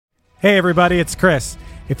Hey everybody, it's Chris.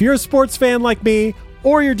 If you're a sports fan like me,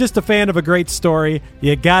 or you're just a fan of a great story,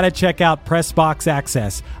 you gotta check out Pressbox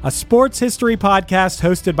Access, a sports history podcast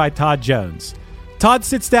hosted by Todd Jones. Todd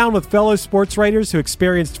sits down with fellow sports writers who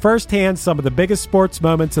experienced firsthand some of the biggest sports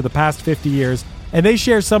moments of the past 50 years, and they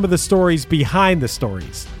share some of the stories behind the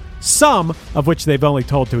stories, some of which they've only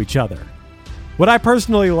told to each other. What I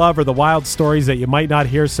personally love are the wild stories that you might not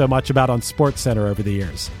hear so much about on SportsCenter over the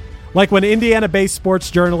years. Like when Indiana-based sports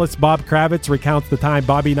journalist Bob Kravitz recounts the time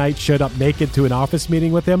Bobby Knight showed up naked to an office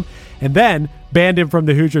meeting with him and then banned him from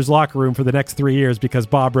the Hoosiers locker room for the next 3 years because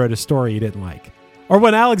Bob wrote a story he didn't like. Or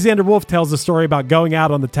when Alexander Wolf tells a story about going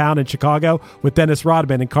out on the town in Chicago with Dennis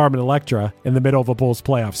Rodman and Carmen Electra in the middle of a Bulls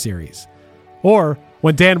playoff series. Or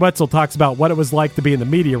when Dan Wetzel talks about what it was like to be in the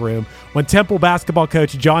media room when Temple basketball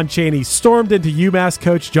coach John Chaney stormed into UMass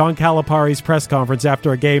coach John Calipari's press conference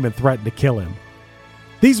after a game and threatened to kill him.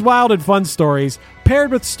 These wild and fun stories,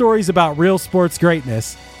 paired with stories about real sports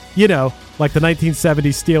greatness, you know, like the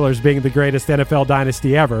 1970s Steelers being the greatest NFL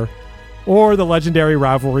dynasty ever, or the legendary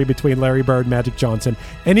rivalry between Larry Bird and Magic Johnson,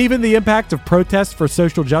 and even the impact of protests for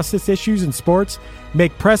social justice issues in sports,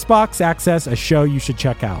 make Pressbox Access a show you should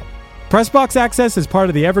check out. Pressbox Access is part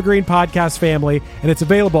of the Evergreen Podcast family, and it's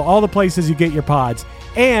available all the places you get your pods,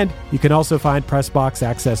 and you can also find Pressbox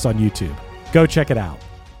Access on YouTube. Go check it out.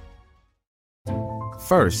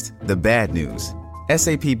 First, the bad news.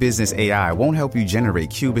 SAP Business AI won't help you generate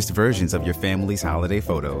cubist versions of your family's holiday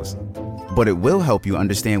photos. But it will help you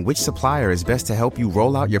understand which supplier is best to help you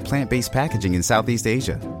roll out your plant-based packaging in Southeast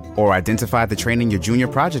Asia, or identify the training your junior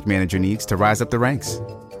project manager needs to rise up the ranks,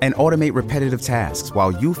 and automate repetitive tasks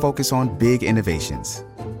while you focus on big innovations,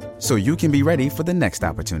 so you can be ready for the next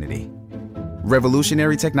opportunity.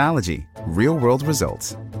 Revolutionary technology, real-world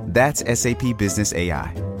results. That's SAP Business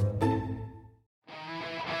AI.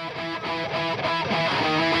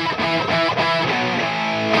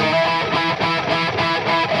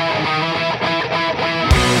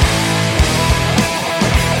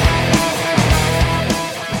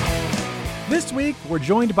 This week, we're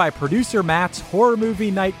joined by producer Matt's Horror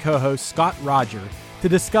Movie Night co-host Scott Roger to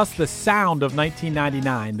discuss the sound of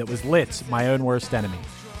 1999 that was Lit's My Own Worst Enemy.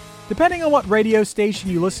 Depending on what radio station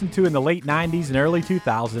you listened to in the late 90s and early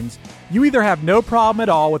 2000s, you either have no problem at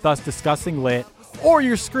all with us discussing Lit, or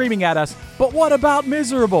you're screaming at us, but what about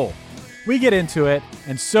Miserable? We get into it,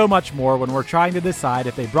 and so much more when we're trying to decide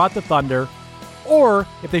if they brought the thunder, or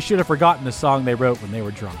if they should have forgotten the song they wrote when they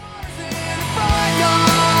were drunk.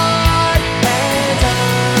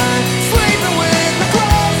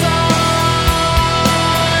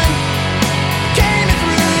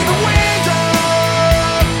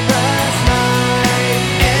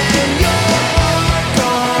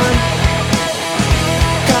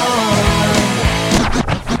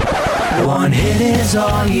 One hit is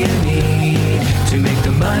all you need to make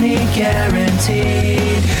the money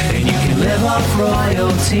guaranteed, and you can live off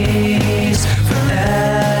royalties forever.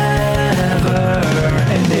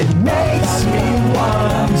 And it makes me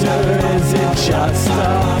wonder, is it just a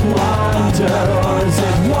wonder, or is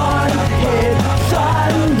it one hit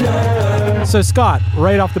thunder? So Scott,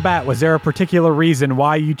 right off the bat, was there a particular reason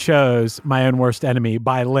why you chose My Own Worst Enemy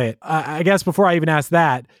by Lit? I guess before I even ask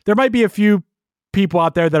that, there might be a few people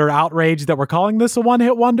out there that are outraged that we're calling this a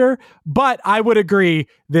one-hit wonder, but I would agree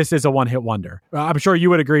this is a one-hit wonder. I'm sure you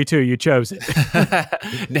would agree too. You chose it.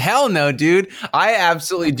 Hell no, dude. I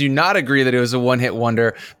absolutely do not agree that it was a one-hit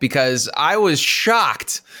wonder, because I was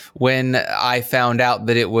shocked when I found out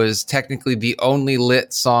that it was technically the only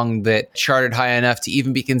Lit song that charted high enough to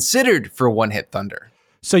even be considered for one-hit thunder.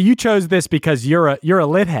 So you chose this because you're a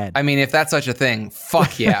Lit head. I mean, if that's such a thing,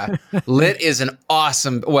 fuck yeah. Lit is an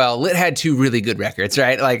awesome, Lit had two really good records,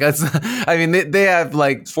 right? Like, they have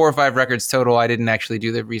like 4 or 5 records total. I didn't actually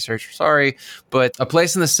do the research, sorry. But A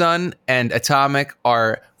Place in the Sun and Atomic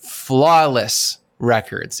are flawless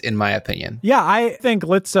records, in my opinion. Yeah, I think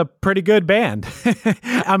Lit's a pretty good band.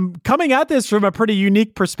 I'm coming at this from a pretty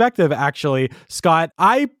unique perspective, actually, Scott.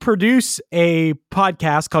 I produce a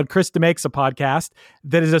podcast called Krista Makes a Podcast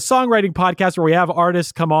that is a songwriting podcast where we have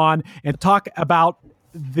artists come on and talk about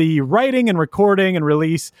the writing and recording and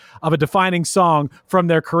release of a defining song from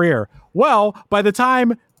their career. Well, by the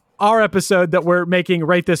time our episode that we're making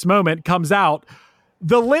right this moment comes out,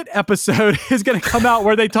 the Lit episode is going to come out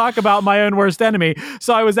where they talk about My Own Worst Enemy.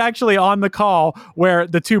 So I was actually on the call where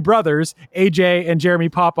the two brothers, AJ and Jeremy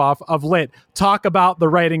Popoff of Lit, talk about the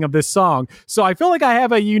writing of this song. So I feel like I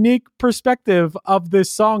have a unique perspective of this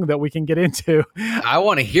song that we can get into. I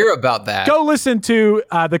want to hear about that. Go listen to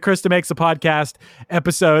the Krista Makes a Podcast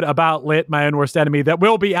episode about Lit, My Own Worst Enemy, that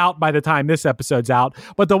will be out by the time this episode's out.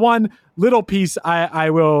 But the one little piece I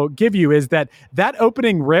will give you is that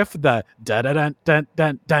opening riff, the da da dun dun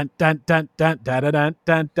dun dun dun dun dun da da dun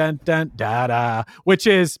dun dun dun da da, which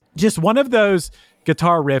is just one of those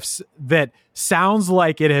guitar riffs that sounds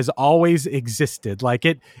like it has always existed. Like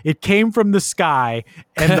it came from the sky,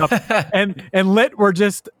 and and Lit were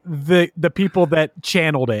just the people that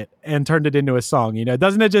channeled it and turned it into a song. You know,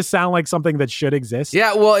 doesn't it just sound like something that should exist?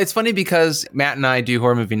 Yeah, well, it's funny because Matt and I do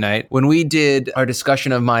Horror Movie Night. When we did our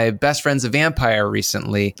discussion of My Best Friend's a Vampire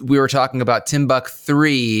recently, we were talking about Timbuk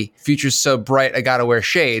 3, Future's So Bright I Gotta Wear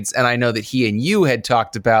Shades, and I know that he and you had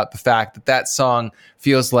talked about the fact that song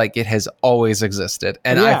feels like it has always existed.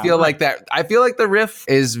 And Yeah. I feel like the riff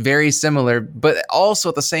is very similar, but also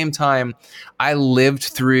at the same time, I lived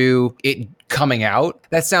through it coming out.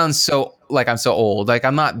 That sounds so like I'm so old. Like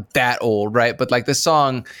I'm not that old, right? But like the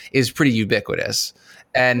song is pretty ubiquitous.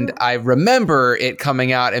 And I remember it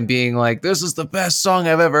coming out and being like, this is the best song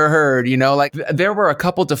I've ever heard. You know, like there were a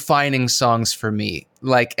couple defining songs for me,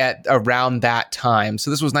 like at around that time. So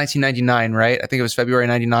this was 1999, right? I think it was February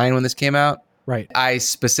 99 when this came out. Right. I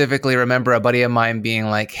specifically remember a buddy of mine being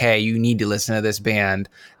like, hey, you need to listen to this band,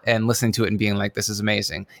 and listening to it and being like, this is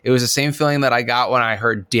amazing. It was the same feeling that I got when I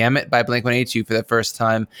heard Damn It by Blink-182 for the first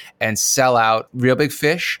time and Sell Out, Real Big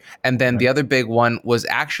Fish. And then the other big one was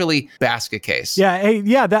actually Basket Case. Yeah. Hey,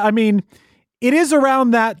 yeah. I mean, it is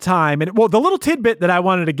around that time. And well, the little tidbit that I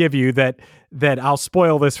wanted to give you that I'll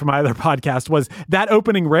spoil this for my other podcast was that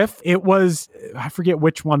opening riff. It was, I forget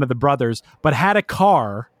which one of the brothers, but had a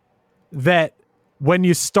car that when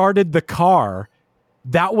you started the car,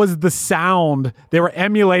 that was the sound. They were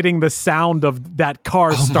emulating the sound of that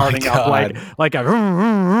car starting up like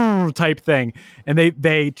a type thing. And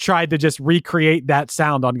they tried to just recreate that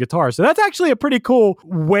sound on guitar. So that's actually a pretty cool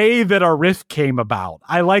way that a riff came about.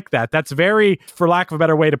 I like that. That's very, for lack of a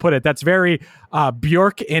better way to put it, that's very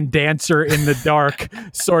Bjork and Dancer in the Dark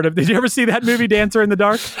sort of. Did you ever see that movie Dancer in the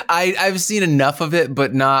Dark? I've seen enough of it,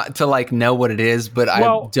 but not to like know what it is, but I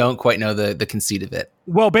don't quite know the conceit of it.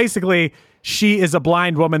 Well, basically, she is a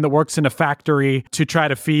blind woman that works in a factory to try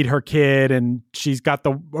to feed her kid, and she's got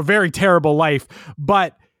a very terrible life.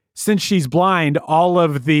 But since she's blind, all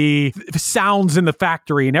of the sounds in the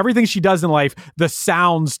factory and everything she does in life, the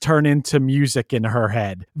sounds turn into music in her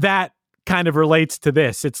head. That kind of relates to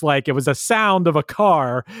this. It's like it was a sound of a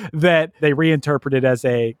car that they reinterpreted as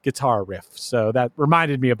a guitar riff. So that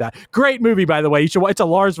reminded me of that. Great movie, by the way. You should. It's a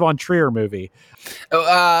Lars von Trier movie.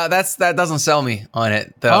 That doesn't sell me on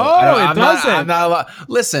it, though. Oh, it doesn't. I'm not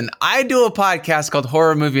listen, I do a podcast called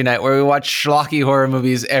Horror Movie Night where we watch schlocky horror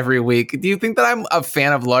movies every week. Do you think that I'm a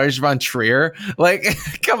fan of Lars von Trier? Like,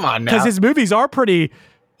 come on now. Because his movies are pretty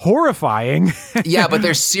horrifying. Yeah, but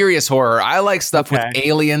they're serious horror. I like stuff with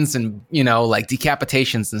aliens and, you know, like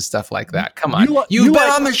decapitations and stuff like that. Come on. You've been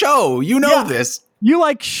on the show. You know this. You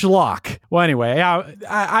like schlock. Well, anyway,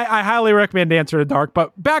 I highly recommend Dancer in the Dark,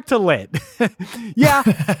 but back to Lit. Yeah,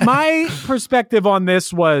 my perspective on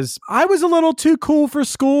this was I was a little too cool for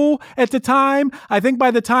school at the time. I think by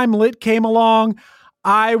the time Lit came along,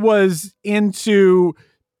 I was into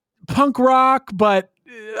punk rock, but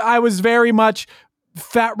I was very much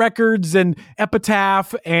Fat Records and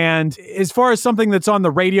Epitaph, and as far as something that's on the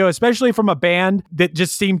radio, especially from a band that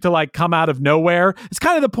just seemed to like come out of nowhere, it's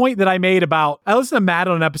kind of the point that I made about, I listened to Matt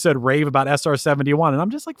on an episode Rave about SR-71, and I'm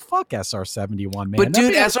just like, fuck SR-71, man. But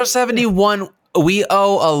dude, SR-71, we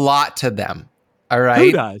owe a lot to them. All right.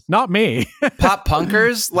 Who does? Not me. Pop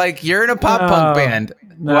punkers? Like, you're in a pop punk band.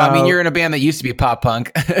 No. Well, I mean, you're in a band that used to be pop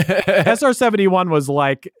punk. SR-71 was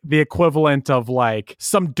like the equivalent of like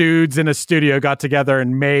some dudes in a studio got together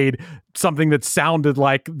and made something that sounded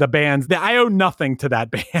like the bands. I owe nothing to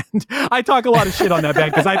that band. I talk a lot of shit on that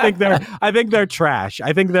band because I think they're trash.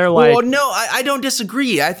 I think they're like. Well, no, I don't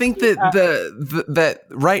disagree. I think that that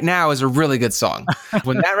Right Now is a really good song.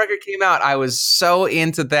 When that record came out, I was so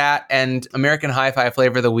into that and American Hi-Fi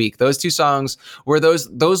Flavor of the Week. Those two songs were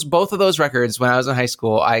both of those records when I was in high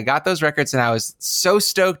school. I got those records and I was so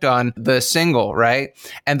stoked on the single, right?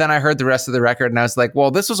 And then I heard the rest of the record and I was like,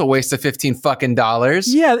 well, this was a waste of $15.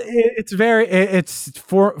 Yeah, it's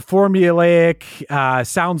formulaic.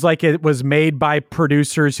 Sounds like it was made by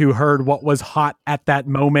producers who heard what was hot at that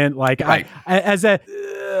moment. Like, right. As a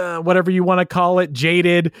whatever you want to call it,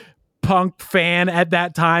 jaded punk fan at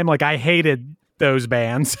that time, like I hated those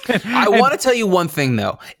bands. I want to tell you one thing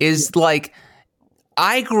though, is like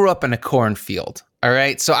I grew up in a cornfield. All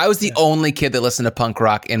right. So I was the only kid that listened to punk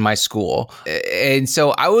rock in my school. And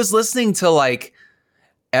so I was listening to like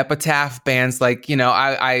epitaph bands. Like,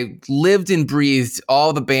 I lived and breathed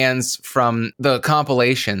all the bands from the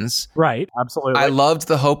compilations. Right. Absolutely. I loved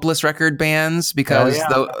the Hopeless record bands because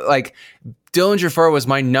Dillinger 4 was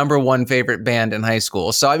my number one favorite band in high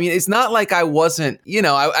school. So, I mean, it's not like I wasn't,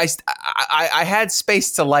 I had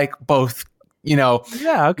space to like both,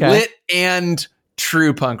 lit and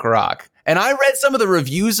true punk rock. And I read some of the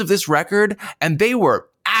reviews of this record and they were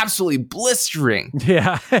absolutely blistering.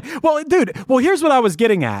 Yeah. Well, dude, here's what I was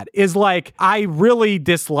getting at is like, I really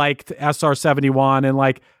disliked SR-71 and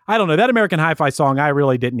like, I don't know, that American Hi-Fi song, I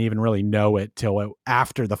really didn't even really know it till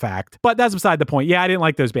after the fact. But that's beside the point. Yeah, I didn't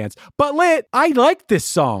like those bands. But Lit, I liked this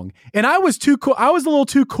song. And I was too cool. I was a little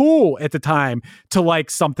too cool at the time to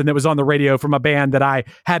like something that was on the radio from a band that I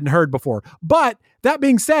hadn't heard before. But that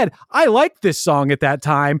being said, I liked this song at that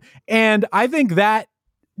time. And I think that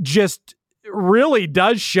just really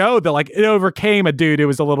does show that like it overcame a dude who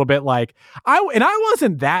was a little bit like I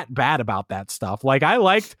wasn't that bad about that stuff. Like I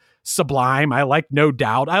liked Sublime, I liked No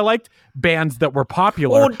Doubt, I liked bands that were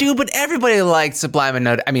popular. Oh, dude, but everybody liked Sublime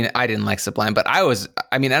and I mean, I didn't like Sublime, but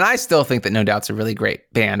and I still think that No Doubt's a really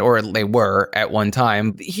great band, or they were at one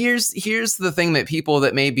time. Here's the thing that people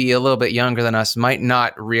that may be a little bit younger than us might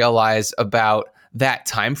not realize about that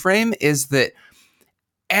time frame is that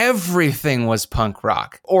everything was punk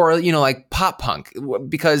rock or, like pop punk,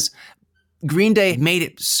 because Green Day made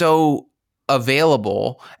it so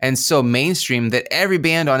available and so mainstream that every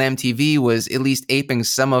band on MTV was at least aping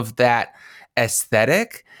some of that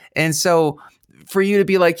aesthetic. And so for you to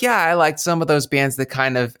be like, yeah, I liked some of those bands that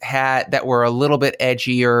kind of that were a little bit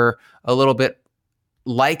edgier, a little bit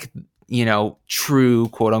like, true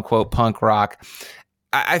quote unquote punk rock.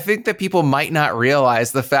 I think that people might not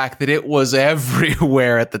realize the fact that it was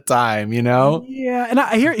everywhere at the time, Yeah,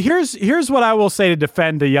 and here's what I will say to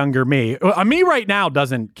defend a younger me. Me right now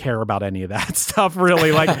doesn't care about any of that stuff,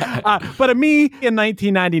 really. Like, but a me in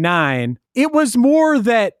 1999, it was more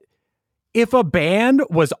that if a band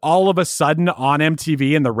was all of a sudden on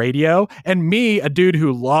MTV and the radio, and me, a dude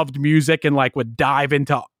who loved music and like would dive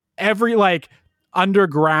into every like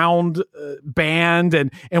underground band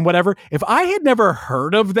and whatever, if I had never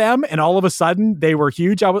heard of them and all of a sudden they were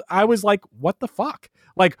huge, I was like, what the fuck?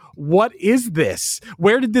 Like, what is this?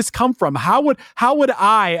 Where did this come from? How would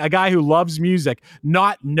I, a guy who loves music,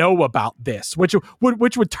 not know about this? Which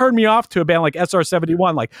would turn me off to a band like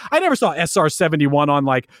SR-71. Like, I never saw SR-71 on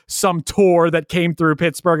like some tour that came through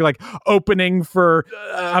Pittsburgh, like opening for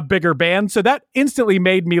a bigger band. So that instantly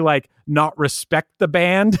made me like not respect the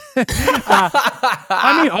band.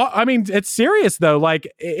 I mean, it's serious though.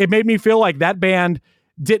 Like, it made me feel like that band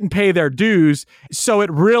didn't pay their dues. So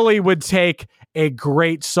it really would take a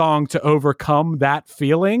great song to overcome that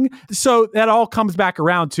feeling. So that all comes back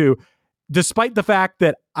around to, despite the fact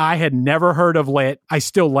that I had never heard of Lit, I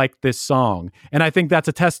still like this song. And I think that's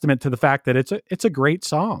a testament to the fact that it's a great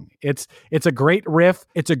song. It's a great riff.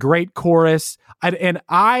 It's a great chorus. And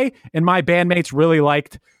my bandmates really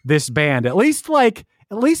liked this band, at least like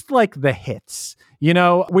the hits.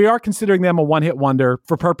 We are considering them a one-hit wonder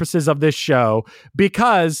for purposes of this show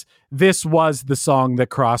because this was the song that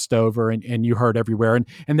crossed over and you heard everywhere.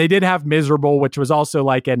 And they did have Miserable, which was also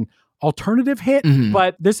like an alternative hit,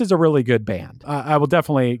 but this is a really good band. I will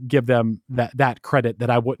definitely give them that credit that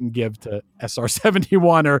I wouldn't give to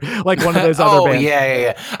SR-71 or like one of those other bands.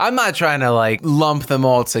 Yeah. I'm not trying to like lump them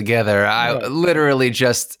all together. I literally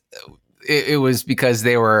just, it was because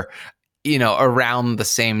they were, around the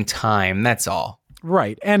same time. That's all.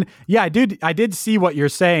 Right. And yeah, I did see what you're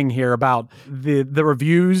saying here about the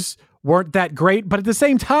reviews weren't that great, but at the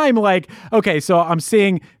same time, like, okay, so I'm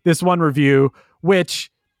seeing this one review,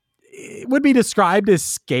 which would be described as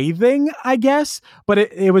scathing, I guess, but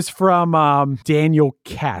it was from Daniel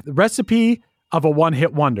Katz. Recipe of a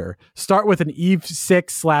one-hit wonder. Start with an Eve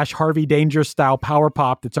 6 / Harvey Danger style power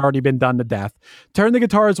pop that's already been done to death. Turn the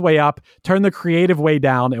guitars way up, turn the creative way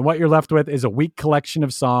down, and what you're left with is a weak collection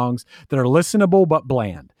of songs that are listenable but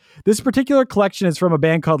bland. This particular collection is from a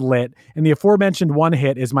band called Lit, and the aforementioned one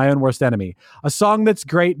hit is My Own Worst Enemy, a song that's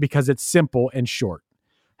great because it's simple and short.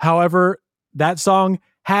 However, that song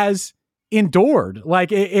has endured.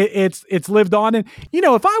 Like, it's lived on. And,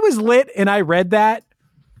 if I was Lit and I read that,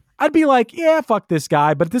 I'd be like, yeah, fuck this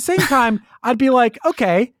guy. But at the same time, I'd be like,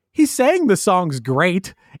 okay, he's saying the song's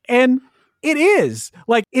great. And it is.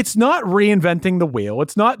 Like, it's not reinventing the wheel.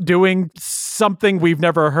 It's not doing something we've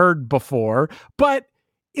never heard before. But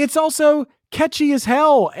it's also catchy as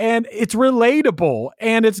hell. And it's relatable.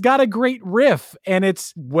 And it's got a great riff. And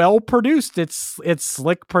it's well produced. It's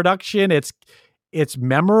slick production. It's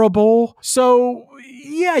memorable. So,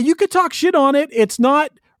 yeah, you could talk shit on it. It's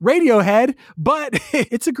not Radiohead, but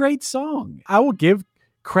it's a great song. I will give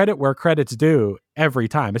credit where credit's due every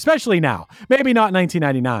time, especially now. Maybe not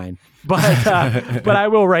 1999, but I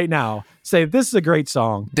will right now say this is a great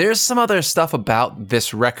song. There's some other stuff about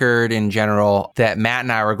this record in general that Matt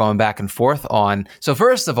and I were going back and forth on. So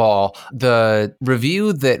first of all, the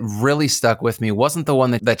review that really stuck with me wasn't the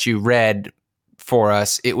one that you read for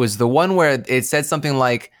us. It was the one where it said something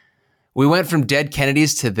like, we went from Dead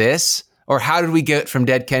Kennedys to this, or how did we get from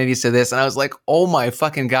Dead Kennedys to this? And I was like, oh my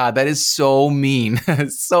fucking God, that is so mean.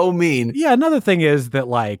 So mean. Yeah, another thing is that,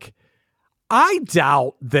 like, I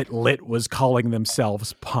doubt that Lit was calling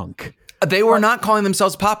themselves punk. They were not calling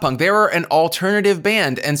themselves pop punk. They were an alternative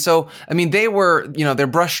band. And so, I mean, they were, their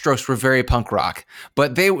brushstrokes were very punk rock,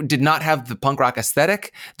 but they did not have the punk rock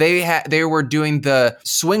aesthetic. They were doing the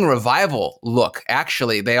swing revival look.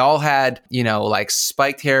 Actually, they all had, like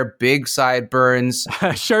spiked hair, big sideburns,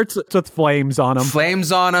 shirts with flames on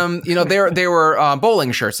them. They were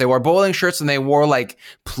bowling shirts. They wore bowling shirts and they wore like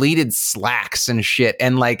pleated slacks and shit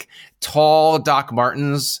and like tall Doc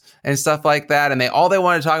Martens and stuff like that. And all they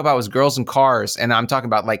wanted to talk about was girls and cars. And I'm talking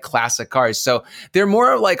about like classic cars. So they're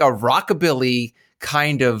more like a rockabilly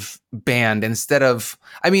kind of band instead of,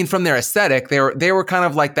 from their aesthetic, they were kind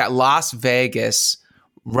of like that Las Vegas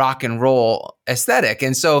rock and roll aesthetic.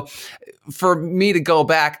 And so for me to go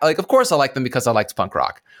back, like, of course I like them because I liked punk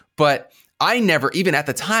rock, but even at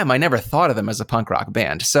the time, I never thought of them as a punk rock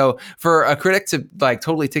band. So for a critic to like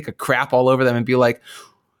totally take a crap all over them and be like,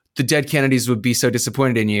 the Dead Kennedys would be so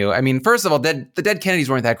disappointed in you. First of all, the Dead Kennedys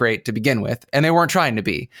weren't that great to begin with, and they weren't trying to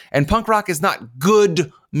be. And punk rock is not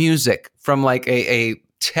good music from like a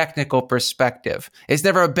technical perspective. It's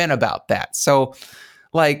never been about that. So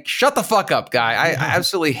like, shut the fuck up, guy. I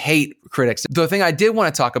absolutely hate critics. The thing I did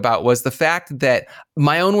want to talk about was the fact that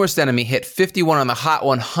My Own Worst Enemy hit 51 on the Hot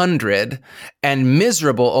 100 and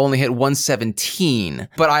Miserable only hit 117.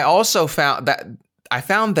 But I also found that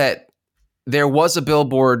there was a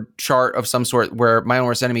Billboard chart of some sort where My Own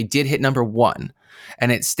Worst Enemy did hit number 1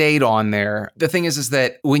 and it stayed on there. The thing is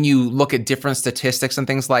that when you look at different statistics and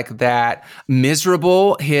things like that,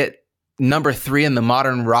 Miserable hit number 3 in the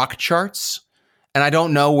modern rock charts. And I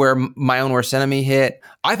don't know where My Own Worst Enemy hit.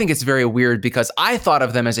 I think it's very weird because I thought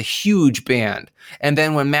of them as a huge band. And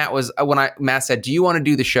then when Matt said, do you want to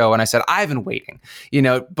do the show? And I said, I've been waiting,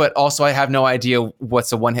 but also I have no idea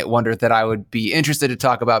what's a one-hit wonder that I would be interested to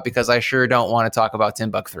talk about because I sure don't want to talk about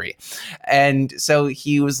Timbuk 3. And so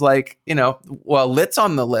he was like, well, Lit's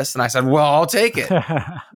on the list. And I said, well, I'll take it.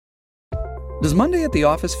 Does Monday at the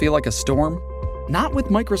office feel like a storm? Not with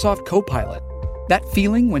Microsoft Copilot. That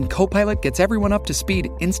feeling when Copilot gets everyone up to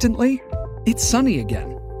speed instantly? It's sunny again.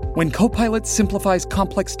 When Copilot simplifies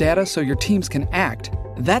complex data so your teams can act,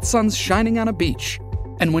 that sun's shining on a beach.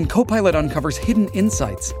 And when Copilot uncovers hidden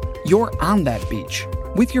insights, you're on that beach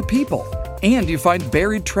with your people and you find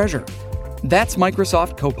buried treasure. That's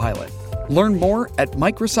Microsoft Copilot. Learn more at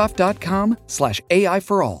Microsoft.com/AI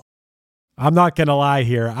for all. I'm not going to lie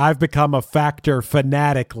here. I've become a Factor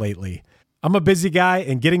fanatic lately. I'm a busy guy,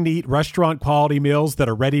 and getting to eat restaurant-quality meals that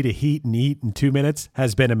are ready to heat and eat in 2 minutes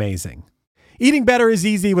has been amazing. Eating better is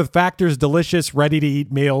easy with Factor's delicious,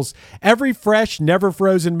 ready-to-eat meals. Every fresh,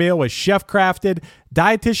 never-frozen meal is chef-crafted,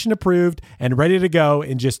 dietitian-approved, and ready to go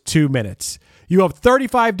in just 2 minutes. You have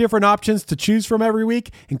 35 different options to choose from every week,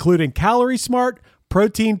 including Calorie Smart,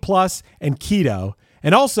 Protein Plus, and Keto.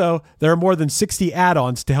 And also, there are more than 60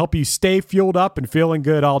 add-ons to help you stay fueled up and feeling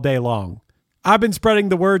good all day long. I've been spreading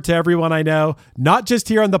the word to everyone I know, not just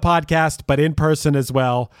here on the podcast, but in person as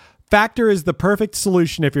well. Factor is the perfect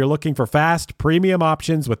solution if you're looking for fast, premium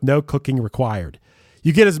options with no cooking required.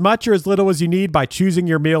 You get as much or as little as you need by choosing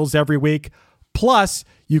your meals every week. Plus,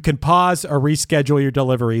 you can pause or reschedule your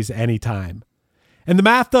deliveries anytime. And the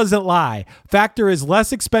math doesn't lie. Factor is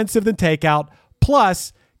less expensive than takeout.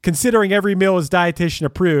 Plus, considering every meal is dietitian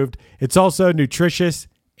approved, it's also nutritious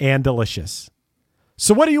and delicious.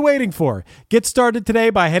 So what are you waiting for? Get started today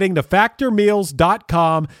by heading to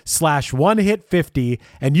factormeals.com/onehit50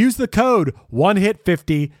 and use the code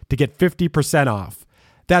onehit50 to get 50% off.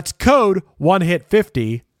 That's code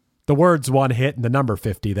onehit50, the words one hit and the number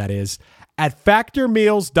 50, that is, at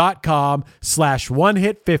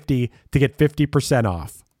factormeals.com/onehit50 to get 50%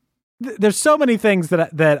 off. There's so many things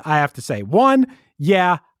that I have to say. One,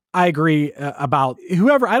 yeah, I agree about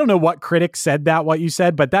whoever, I don't know what critic said what you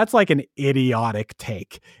said, but that's like an idiotic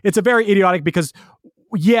take. It's a very idiotic because,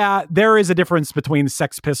 yeah, there is a difference between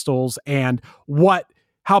Sex Pistols and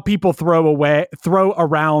how people throw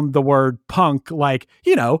around the word punk, like,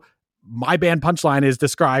 my band Punchline is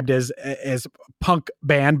described as punk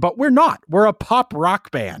band, but we're not. We're a pop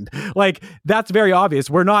rock band. Like, that's very obvious.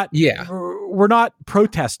 We're not. Yeah. We're not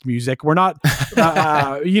protest music. We're not.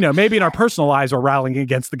 Maybe in our personal lives we're rallying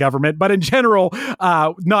against the government, but in general,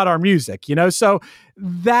 not our music. So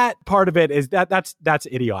that part of it is that's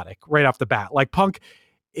idiotic right off the bat. Like, punk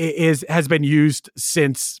has been used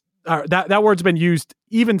since. That word's been used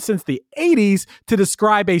even since the 80s to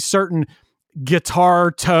describe a certain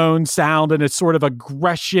guitar tone sound and a sort of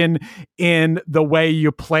aggression in the way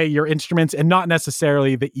you play your instruments, and not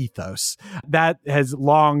necessarily the ethos. That has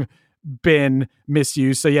long been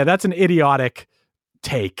misused. So yeah, that's an idiotic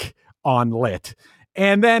take on Lit.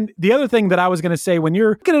 And then the other thing that I was going to say, when you're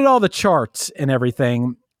looking at all the charts and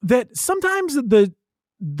everything, that sometimes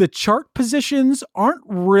the chart positions aren't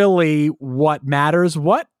really what matters.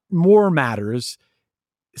 What more matters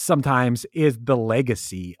sometimes is the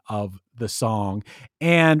legacy of the song.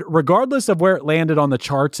 And regardless of where it landed on the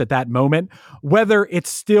charts at that moment, whether it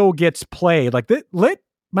still gets played, like Lit,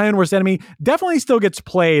 My Own Worst Enemy, definitely still gets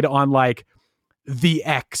played on like the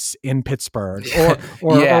X in Pittsburgh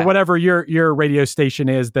or whatever your radio station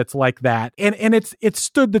is that's like that. And it's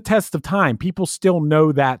stood the test of time. People still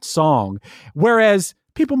know that song, whereas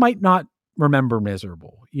people might not remember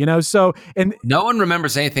Miserable, so, and no one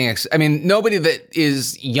remembers anything. Nobody that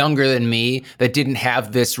is younger than me that didn't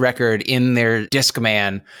have this record in their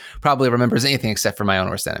Discman probably remembers anything except for My Own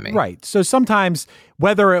Worst Enemy. Right. So sometimes,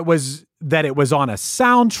 whether it was that it was on a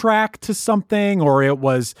soundtrack to something, or it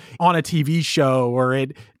was on a TV show, or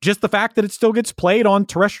just the fact that it still gets played on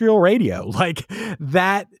terrestrial radio, like,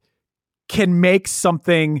 that can make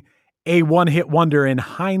something a one-hit wonder in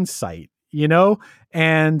hindsight,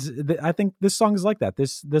 And I think this song is like that.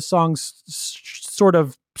 This song sort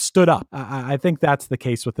of stood up. I think that's the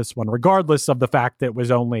case with this one, regardless of the fact that it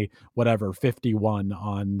was only 51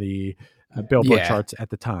 on the Billboard charts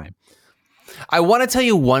at the time. I want to tell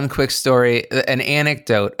you one quick story, an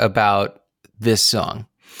anecdote about this song.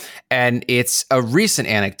 And it's a recent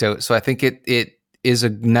anecdote, so I think it is a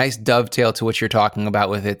nice dovetail to what you're talking about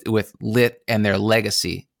with Lit and their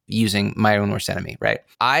legacy using My Own Worst Enemy, right?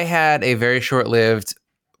 I had a very short-lived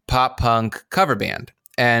pop punk cover band,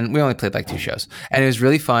 and we only played like 2 shows. And it was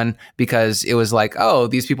really fun because it was like, oh,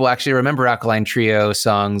 these people actually remember Alkaline Trio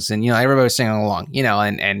songs, and everybody was singing along,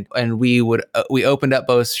 and we opened up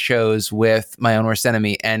both shows with My Own Worst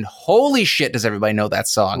Enemy, and holy shit, does everybody know that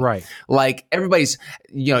song? Right. Like, everybody's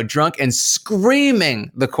drunk and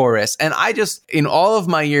screaming the chorus. And I just, in all of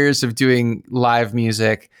my years of doing live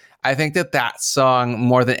music, I think that song,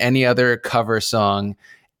 more than any other cover song,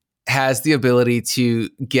 has the ability to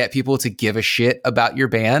get people to give a shit about your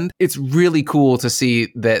band. It's really cool to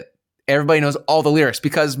see that everybody knows all the lyrics,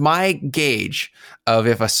 because my gauge of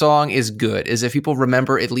if a song is good is if people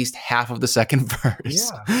remember at least half of the second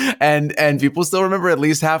verse. Yeah. And people still remember at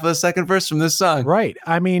least half of the second verse from this song. Right.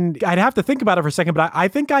 I'd have to think about it for a second, but I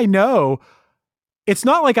think I know. It's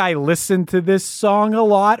not like I listen to this song a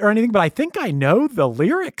lot or anything, but I think I know the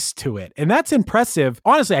lyrics to it. And that's impressive.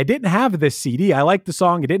 Honestly, I didn't have this CD. I liked the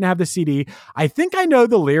song. I didn't have the CD. I think I know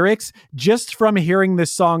the lyrics just from hearing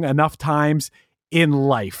this song enough times in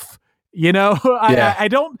life. Yeah.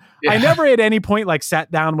 I never at any point like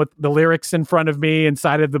sat down with the lyrics in front of me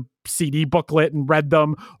inside of the CD booklet and read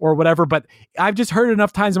them or whatever. But I've just heard it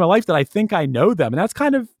enough times in my life that I think I know them. And that's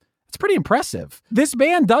it's pretty impressive. This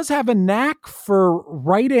band does have a knack for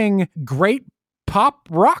writing great pop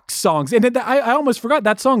rock songs. And I almost forgot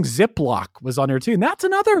that song Ziploc was on there too. And that's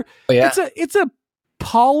another, it's a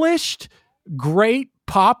polished, great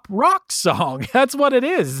pop rock song. That's what it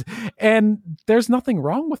is. And there's nothing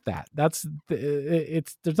wrong with that. There's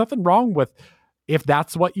nothing wrong with if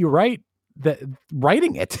that's what you write.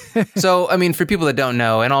 Writing it. So, for people that don't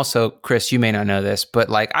know, and also Chris, you may not know this, but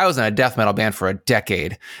like, I was in a death metal band for a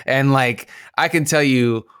decade, and like, I can tell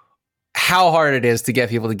you how hard it is to get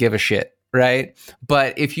people to give a shit, right?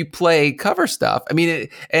 But if you play cover stuff,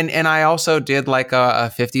 and I also did like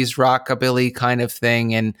a 50s rockabilly kind of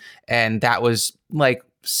thing, and that was like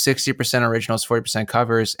 60% originals, 40%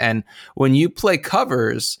 covers. And when you play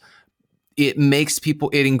covers, it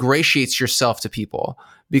ingratiates yourself to people,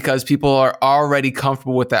 because people are already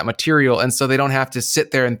comfortable with that material. And so they don't have to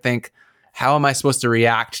sit there and think, how am I supposed to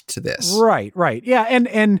react to this? Right. Yeah.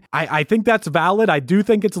 And I think that's valid. I do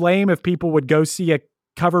think it's lame if people would go see a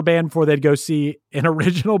cover band before they'd go see an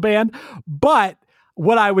original band. But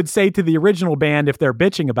what I would say to the original band, if they're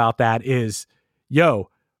bitching about that, is, yo,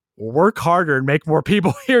 work harder and make more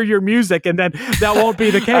people hear your music, and then that won't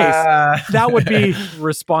be the case. That would be the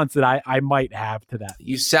response that I might have to that.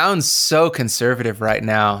 You sound so conservative right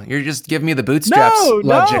now. You're just giving me the bootstraps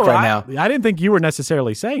logic right now. I didn't think you were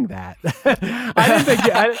necessarily saying that. I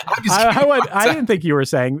didn't think you were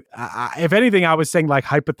saying. If anything, I was saying like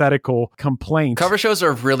hypothetical complaints. Cover shows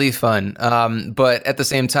are really fun, but at the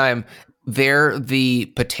same time, they're the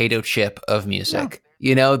potato chip of music. Yeah.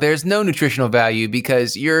 You know, there's no nutritional value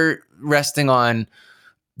because you're resting on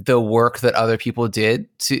the work that other people did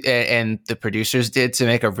and the producers did to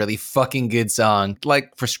make a really fucking good song.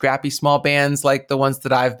 Like for scrappy small bands like the ones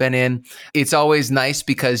that I've been in, it's always nice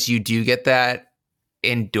because you do get that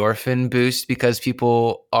endorphin boost because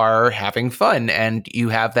people are having fun and you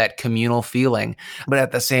have that communal feeling. But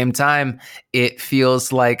at the same time, it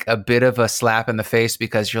feels like a bit of a slap in the face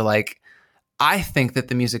because you're like, I think that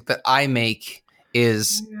the music that I make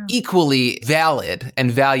is equally valid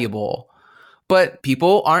and valuable, but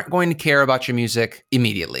people aren't going to care about your music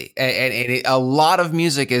immediately. And a lot of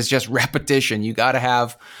music is just repetition. You got to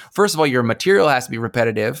have, first of all, your material has to be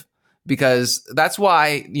repetitive because that's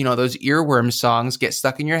why, you know, those earworm songs get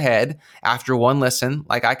stuck in your head after one listen.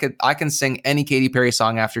 Like I can sing any Katy Perry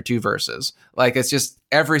song after 2 verses. Like it's just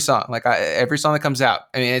every song, every song that comes out.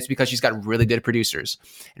 I mean, it's because she's got really good producers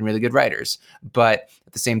and really good writers. But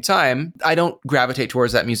at the same time, I don't gravitate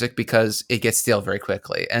towards that music because it gets stale very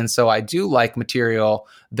quickly. And so I do like material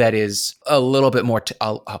that is a little bit more,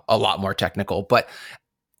 a lot more technical. But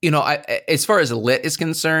you know, as far as Lit is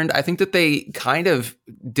concerned, I think that they kind of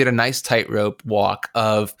did a nice tightrope walk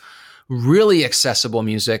of really accessible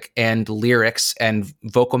music and lyrics and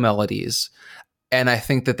vocal melodies. And I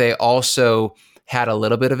think that they also had a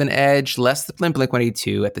little bit of an edge, less than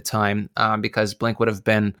Blink-182 at the time, because Blink would have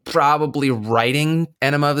been probably writing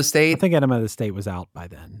Enema of the State. I think Enema of the State was out by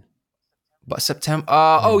then. But September.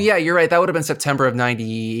 Oh, yeah, you're right. That would have been September of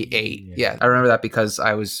 98. Yeah, I remember that because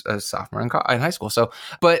I was a sophomore in high school. So,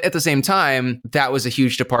 but at the same time, that was a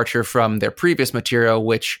huge departure from their previous material,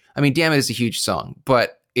 which, I mean, Damn It is a huge song,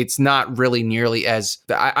 but it's not really nearly as,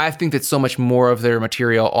 I think that so much more of their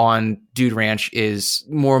material on Dude Ranch is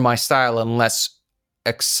more my style and less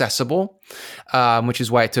accessible, which is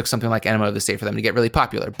why it took something like Enema of the State for them to get really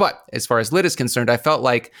popular. But as far as Lit is concerned, I felt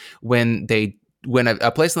like when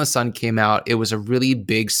A Place in the Sun came out, it was a really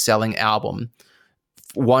big selling album.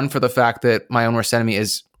 One, for the fact that My Own Worst Enemy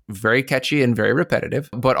is very catchy and very repetitive,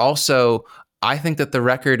 but also I think that the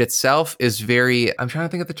record itself is very, I'm trying to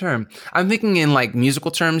think of the term. I'm thinking in like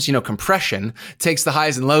musical terms, you know, compression takes the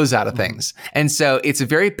highs and lows out of things. And so it's a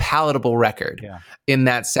very palatable record in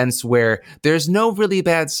that sense where there's no really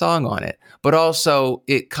bad song on it, but also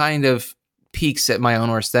it kind of peaks at My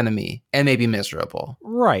Own Worst Enemy and maybe Miserable.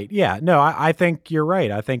 Right. Yeah. No, I think you're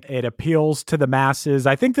right. I think it appeals to the masses.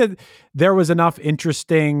 I think that there was enough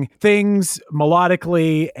interesting things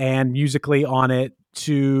melodically and musically on it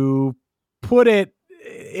to put it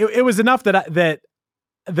was enough that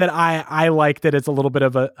I liked that it's a little bit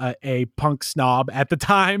of a punk snob at the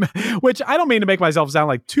time, which I don't mean to make myself sound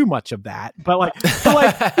like too much of that, but like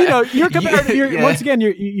you know, you're comparing once again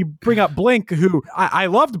you bring up Blink, who I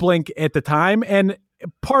loved Blink at the time, and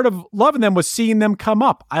part of loving them was seeing them come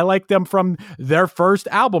up. I liked them from their first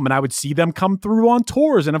album, and I would see them come through on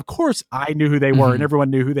tours, and of course I knew who they were, and everyone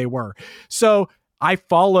knew who they were. So I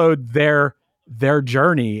followed their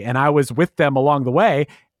journey, and I was with them along the way.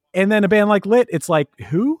 And then a band like Lit, it's like,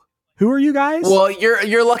 who are you guys? Well,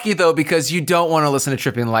 you're lucky though, because you don't want to listen to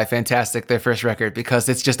Tripping Life Fantastic, their first record, because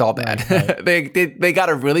it's just all bad. Right. they got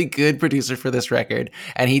a really good producer for this record,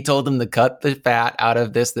 and he told them to cut the fat out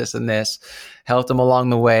of this, and this, helped them along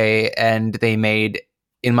the way, and they made,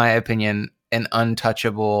 in my opinion, an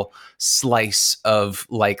untouchable slice of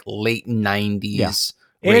like late 90s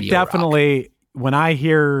It definitely rock. When I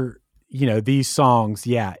hear, you know, these songs,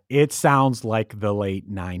 it sounds like the late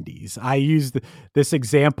 90s. I used this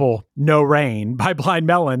example, No Rain by Blind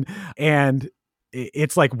Melon, and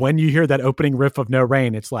it's like when you hear that opening riff of No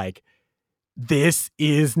Rain, it's like, this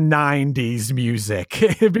is 90s music.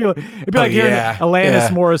 it'd be like hearing Alanis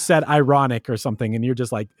Morissette Ironic or something, and you're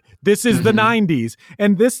just like, this is the 90s.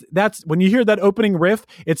 And that's when you hear that opening riff,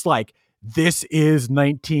 it's like, this is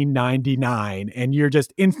 1999, and you're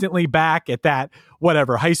just instantly back at that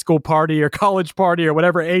whatever high school party or college party or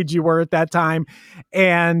whatever age you were at that time,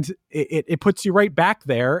 and it puts you right back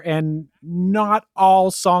there. And not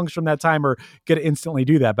all songs from that time are going to instantly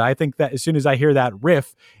do that, but I think that as soon as I hear that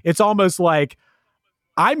riff, it's almost like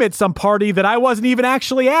I'm at some party that I wasn't even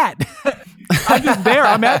actually at. I'm just there.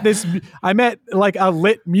 I'm at like a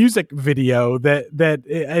lit music video that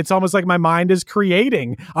it's almost like my mind is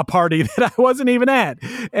creating a party that I wasn't even at.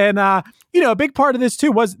 And a big part of this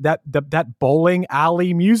too was that bowling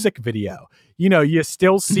alley music video. You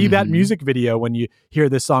still see that music video when you hear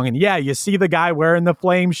this song, and you see the guy wearing the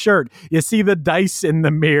flame shirt. You see the dice in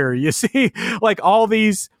the mirror. You see like all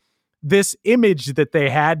this image that they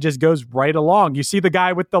had just goes right along. You see the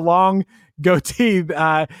guy with the long goatee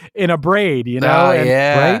in a braid,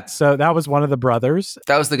 right? So that was one of the brothers.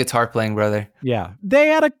 That was the guitar playing brother. Yeah. They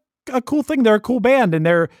had a cool thing. They're a cool band, and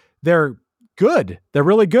they're good. They're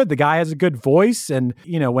really good. The guy has a good voice. And,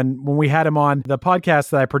 when we had him on the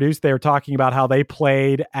podcast that I produced, they were talking about how they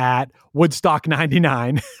played at Woodstock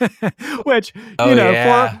 99, which,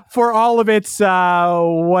 for all of its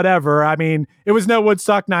whatever, I mean, it was no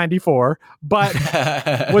Woodstock 94, but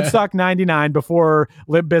Woodstock 99 before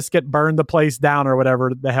Limp Bizkit burned the place down or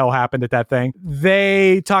whatever the hell happened at that thing.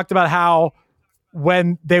 They talked about how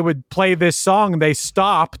when they would play this song, they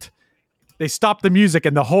stopped the music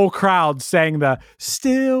and the whole crowd sang the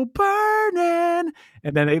 "Still Burning,"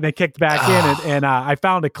 and then they kicked back in. And I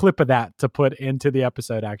found a clip of that to put into the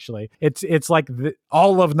episode. Actually, it's like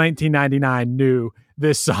all of 1999 knew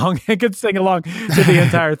this song and could sing along to the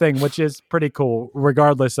entire thing, which is pretty cool,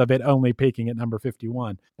 regardless of it only peaking at number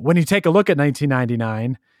 51. When you take a look at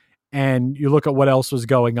 1999 and you look at what else was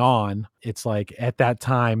going on, it's like at that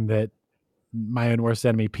time that My Own Worst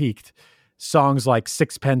Enemy peaked. Songs like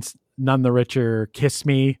Sixpence None the Richer, Kiss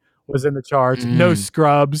Me was in the charts. No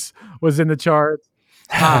Scrubs was in the charts.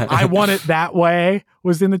 I Want It That Way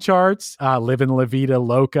was in the charts. Livin' La Vida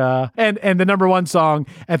Loca. And the number one song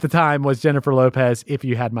at the time was Jennifer Lopez, If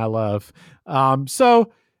You Had My Love.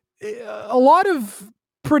 So a lot of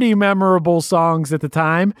pretty memorable songs at the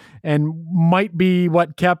time, and might be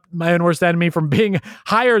what kept My Own Worst Enemy from being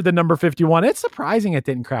higher than number 51. It's surprising it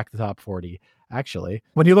didn't crack the top 40, actually.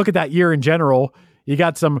 When you look at that year in general, you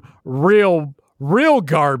got some real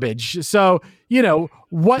garbage. So,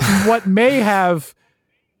 what may have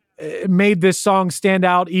made this song stand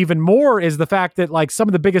out even more is the fact that like some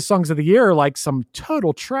of the biggest songs of the year are like some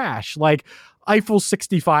total trash, like Eiffel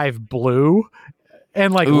 65 Blue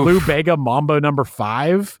and like Lou Bega Mambo No.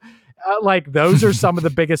 5. Like those are some of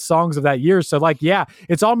the biggest songs of that year. So like,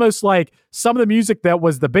 it's almost like some of the music that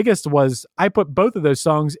was the biggest was, I put both of those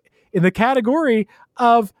songs in the category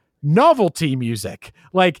of novelty music.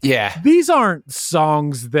 Like, these aren't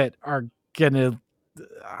songs that are gonna,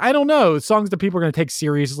 I don't know, songs that people are gonna take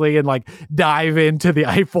seriously and like dive into the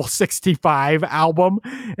Eiffel 65 album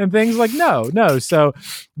and things like, no. So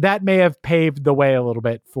that may have paved the way a little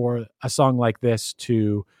bit for a song like this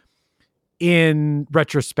to, in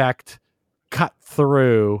retrospect, cut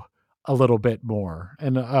through a little bit more.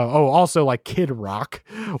 And also like Kid Rock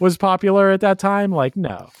was popular at that time. Like,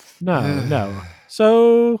 no.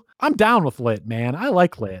 So I'm down with Lit, man. I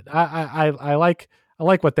like Lit. I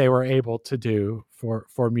like what they were able to do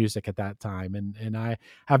for music at that time. And I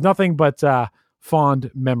have nothing but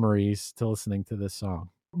fond memories to listening to this song.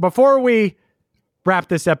 Before we wrap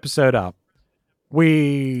this episode up,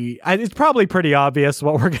 it's probably pretty obvious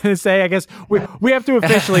what we're going to say. I guess we have to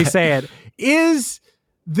officially say it. Is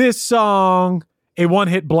this song a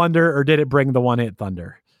one-hit blunder, or did it bring the one-hit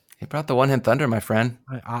thunder? It brought the one-hit thunder, my friend.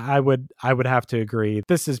 I would have to agree.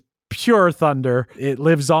 This is pure thunder. It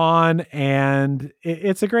lives on, and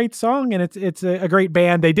it's a great song, and it's a great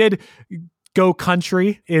band. They did go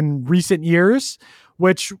country in recent years,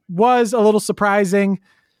 which was a little surprising.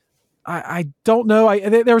 I don't know.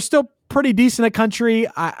 They were still pretty decent at country.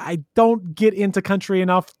 I don't get into country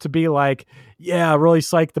enough to be like, really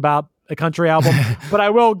psyched about a country album. But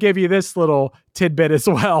I will give you this little tidbit as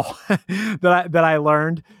well that I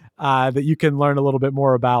learned. That you can learn a little bit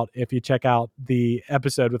more about if you check out the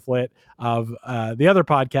episode with Lit of the other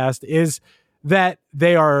podcast, is that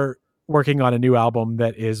they are working on a new album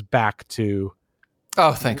that is back to...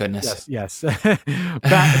 Oh, thank goodness. Yes.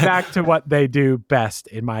 back to what they do best,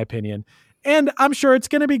 in my opinion. And I'm sure it's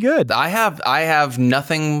going to be good. I have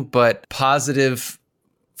nothing but positive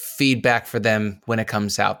feedback for them when it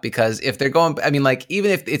comes out, because if they're going, I mean, like,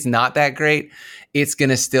 even if it's not that great, it's going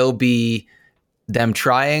to still be them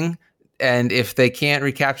trying. And if they can't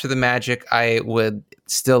recapture the magic, I would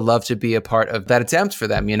still love to be a part of that attempt for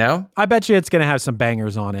them, I bet you it's going to have some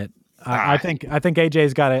bangers on it. I think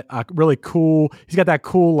AJ's got a really cool, he's got that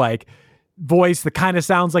cool like voice that kind of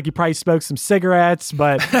sounds like he probably smoked some cigarettes,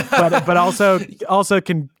 but also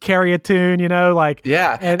can carry a tune, like.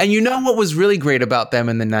 Yeah. And what was really great about them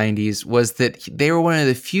in the 90s was that they were one of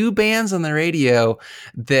the few bands on the radio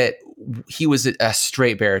that he was a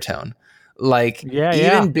straight baritone. Like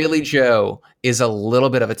even Billy Joe is a little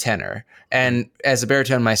bit of a tenor. And as a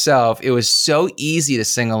baritone myself, it was so easy to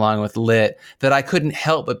sing along with Lit that I couldn't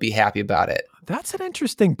help but be happy about it. That's an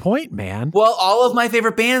interesting point, man. Well, all of my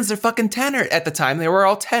favorite bands, they're fucking tenor. At the time, they were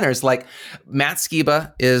all tenors. Like Matt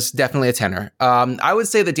Skiba is definitely a tenor. I would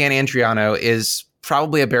say that Dan Andriano is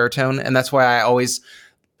probably a baritone, and that's why I always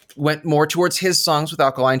went more towards his songs with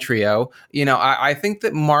Alkaline Trio. You know, I think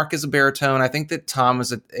that Mark is a baritone. I think that Tom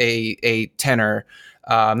is a tenor.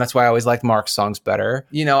 That's why I always liked Mark's songs better.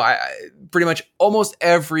 You know, I pretty much almost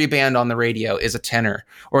every band on the radio is a tenor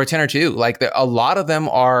or a tenor too. Like a lot of them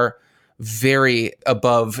are very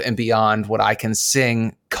above and beyond what I can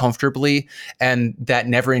sing comfortably. And that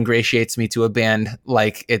never ingratiates me to a band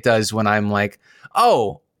like it does when I'm like,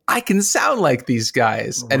 oh, I can sound like these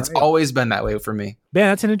guys. Right. And it's always been that way for me. Man,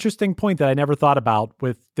 that's an interesting point that I never thought about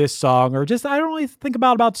with this song, or just I don't really think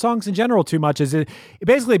about songs in general too much. Is it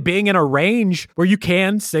basically being in a range where you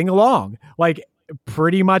can sing along? Like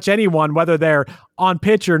pretty much anyone, whether they're on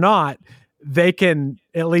pitch or not, they can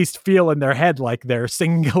at least feel in their head like they're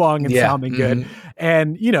singing along and sounding good.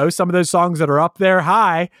 And, you know, some of those songs that are up there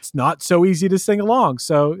high, it's not so easy to sing along.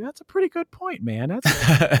 So that's a pretty good point, man. That's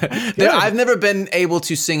I've never been able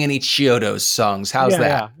to sing any Chiodos songs. How's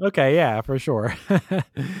that? Yeah. Okay, yeah, for sure.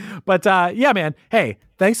 But yeah, man. Hey,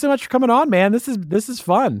 thanks so much for coming on, man. This is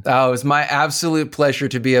fun. Oh, it was my absolute pleasure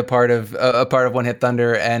to be a part of One Hit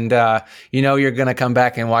Thunder, and you know you're gonna come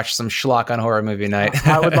back and watch some schlock on horror movie night.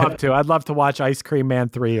 I would love to. I'd love to watch Ice Cream Man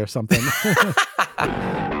 3 or something.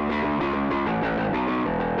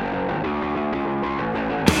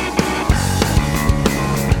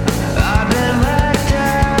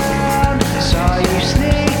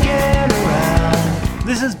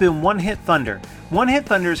 This has been One Hit Thunder. One Hit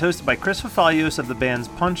Thunder is hosted by Chris Fafalios of the bands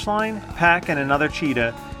Punchline, Pack, and Another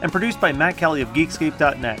Cheetah, and produced by Matt Kelly of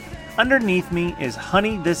Geekscape.net. Underneath me is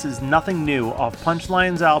Honey, This Is Nothing New off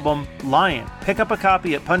Punchline's album Lion. Pick up a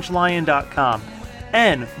copy at punchlion.com.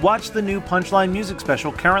 And watch the new Punchline music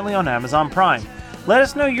special currently on Amazon Prime. Let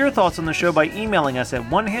us know your thoughts on the show by emailing us at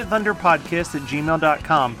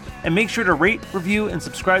onehitthunderpodcast@gmail.com, and make sure to rate, review, and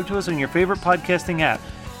subscribe to us on your favorite podcasting app.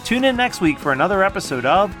 Tune in next week for another episode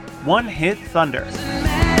of One Hit Thunder. We've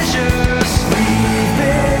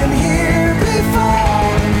been here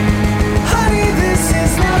before. Honey, this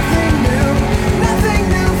is nothing new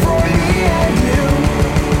for me and you.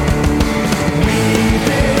 We've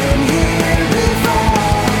been here before.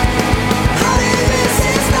 Honey, this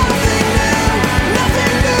is nothing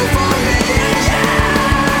new for me and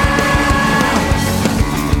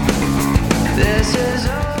you. This is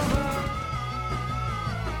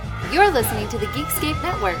You're listening to the Geekscape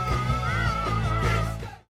Network.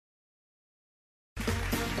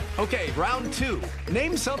 Okay, round two.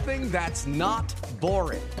 Name something that's not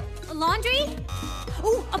boring. A laundry?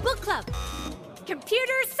 Ooh, a book club.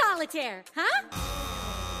 Computer solitaire, huh?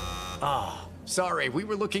 Ah, sorry, we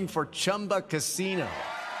were looking for Chumba Casino.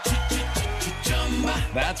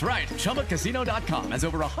 That's right, ChumbaCasino.com has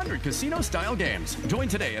over 100 casino-style games. Join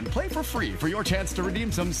today and play for free for your chance to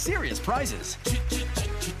redeem some serious prizes.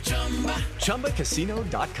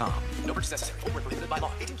 ChumbaCasino.com. No purchase necessary. Void where prohibited by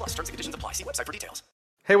law. 18+ terms and conditions apply. See website for details.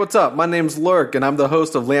 Hey, what's up? My name's Lurk, and I'm the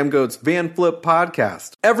host of Lambgoat's Van Flip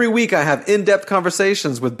podcast. Every week, I have in-depth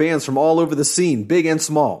conversations with bands from all over the scene, big and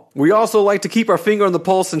small. We also like to keep our finger on the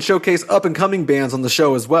pulse and showcase up-and-coming bands on the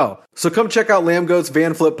show as well. So come check out Lambgoat's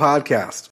Van Flip podcast.